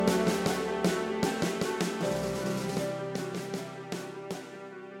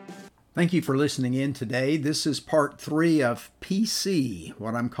Thank you for listening in today. This is part 3 of PC,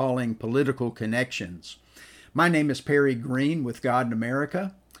 what I'm calling Political Connections. My name is Perry Green with God in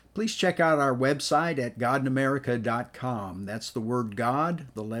America. Please check out our website at godinamerica.com. That's the word God,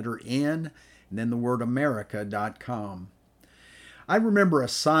 the letter N, and then the word America.com. I remember a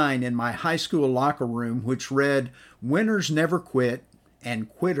sign in my high school locker room which read, "Winners never quit and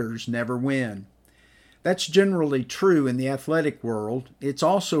quitters never win." That's generally true in the athletic world. It's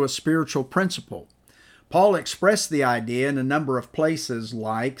also a spiritual principle. Paul expressed the idea in a number of places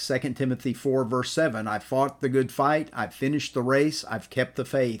like 2 Timothy 4 verse 7, "I've fought the good fight, I've finished the race, I've kept the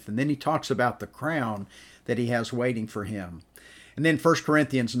faith." And then he talks about the crown that he has waiting for him. And then 1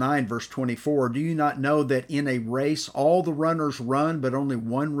 Corinthians 9 verse 24, "Do you not know that in a race all the runners run, but only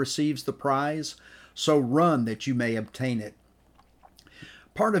one receives the prize? So run that you may obtain it."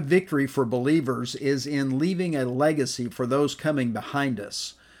 Part of victory for believers is in leaving a legacy for those coming behind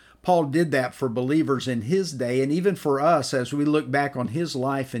us. Paul did that for believers in his day and even for us as we look back on his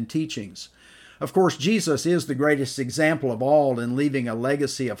life and teachings. Of course, Jesus is the greatest example of all in leaving a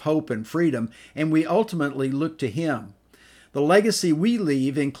legacy of hope and freedom, and we ultimately look to him. The legacy we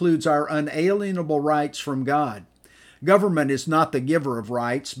leave includes our unalienable rights from God. Government is not the giver of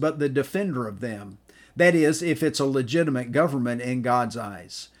rights, but the defender of them. That is, if it's a legitimate government in God's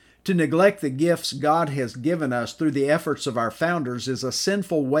eyes. To neglect the gifts God has given us through the efforts of our founders is a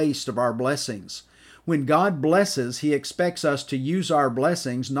sinful waste of our blessings. When God blesses, He expects us to use our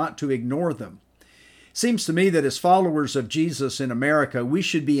blessings, not to ignore them. Seems to me that as followers of Jesus in America, we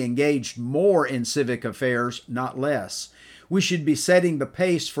should be engaged more in civic affairs, not less. We should be setting the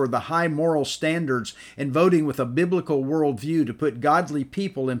pace for the high moral standards and voting with a biblical worldview to put godly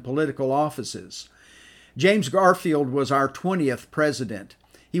people in political offices. James Garfield was our 20th president.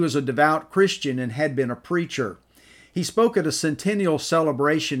 He was a devout Christian and had been a preacher. He spoke at a centennial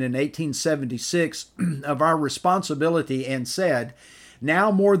celebration in 1876 of our responsibility and said,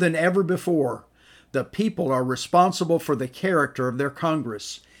 "Now more than ever before, the people are responsible for the character of their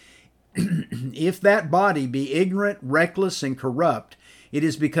Congress. If that body be ignorant, reckless, and corrupt, it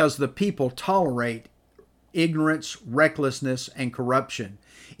is because the people tolerate ignorance, recklessness, and corruption.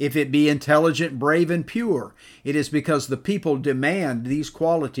 If it be intelligent, brave, and pure, it is because the people demand these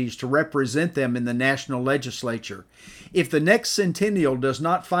qualities to represent them in the national legislature. If the next centennial does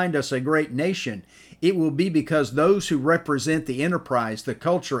not find us a great nation, it will be because those who represent the enterprise, the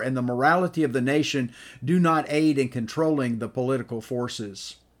culture, and the morality of the nation do not aid in controlling the political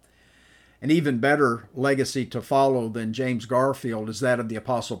forces." An even better legacy to follow than James Garfield is that of the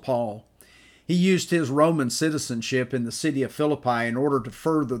Apostle Paul. He used his Roman citizenship in the city of Philippi in order to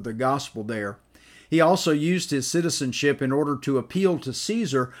further the gospel there. He also used his citizenship in order to appeal to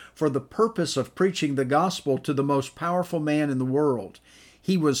Caesar for the purpose of preaching the gospel to the most powerful man in the world.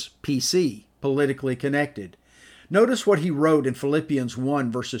 He was PC, politically connected. Notice what he wrote in Philippians 1,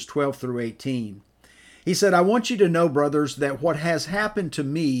 verses 12 through 18. He said, "I want you to know, brothers, that what has happened to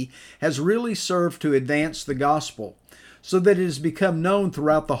me has really served to advance the gospel, so that it has become known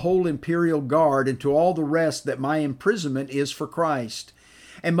throughout the whole imperial guard and to all the rest that my imprisonment is for Christ.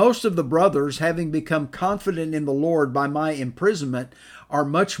 And most of the brothers, having become confident in the Lord by my imprisonment, are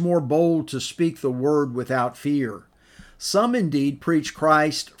much more bold to speak the word without fear. Some indeed preach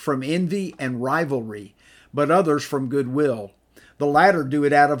Christ from envy and rivalry, but others from goodwill. The latter do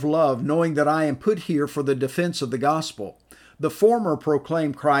it out of love, knowing that I am put here for the defense of the gospel. The former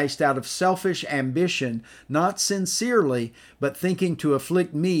proclaim Christ out of selfish ambition, not sincerely, but thinking to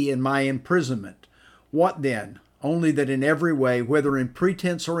afflict me in my imprisonment. What then? Only that in every way, whether in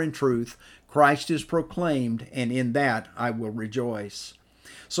pretense or in truth, Christ is proclaimed, and in that I will rejoice."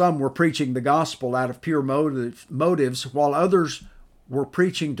 Some were preaching the gospel out of pure motives, while others were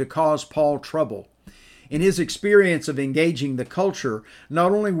preaching to cause Paul trouble. In his experience of engaging the culture,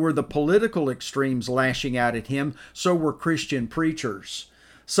 not only were the political extremes lashing out at him, so were Christian preachers.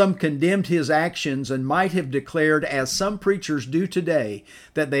 Some condemned his actions and might have declared, as some preachers do today,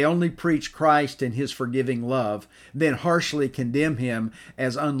 that they only preach Christ and his forgiving love, then harshly condemn him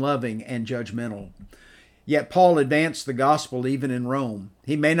as unloving and judgmental. Yet Paul advanced the gospel even in Rome.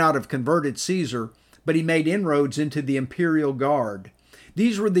 He may not have converted Caesar, but he made inroads into the imperial guard.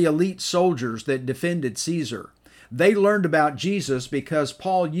 These were the elite soldiers that defended Caesar. They learned about Jesus because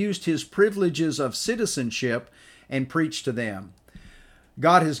Paul used his privileges of citizenship and preached to them.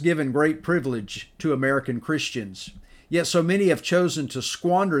 God has given great privilege to American Christians, yet so many have chosen to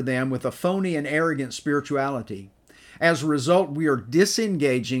squander them with a phony and arrogant spirituality. As a result, we are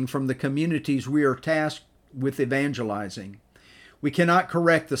disengaging from the communities we are tasked with evangelizing. We cannot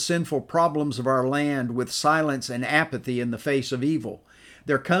correct the sinful problems of our land with silence and apathy in the face of evil.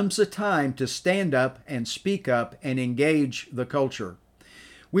 there comes a time to stand up and speak up and engage the culture.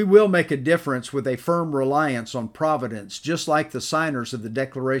 We will make a difference with a firm reliance on providence, just like the signers of the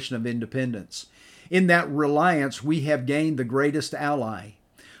Declaration of Independence. In that reliance, we have gained the greatest ally.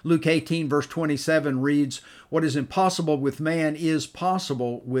 Luke 18, verse 27 reads, "What is impossible with man is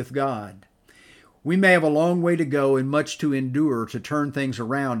possible with God." We may have a long way to go and much to endure to turn things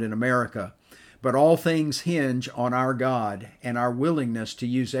around in America, but all things hinge on our God and our willingness to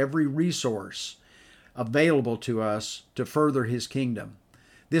use every resource available to us to further His kingdom.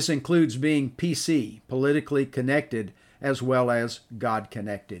 This includes being PC, politically connected, as well as God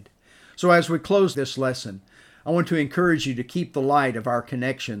connected. So as we close this lesson, I want to encourage you to keep the light of our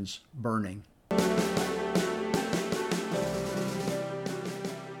connections burning.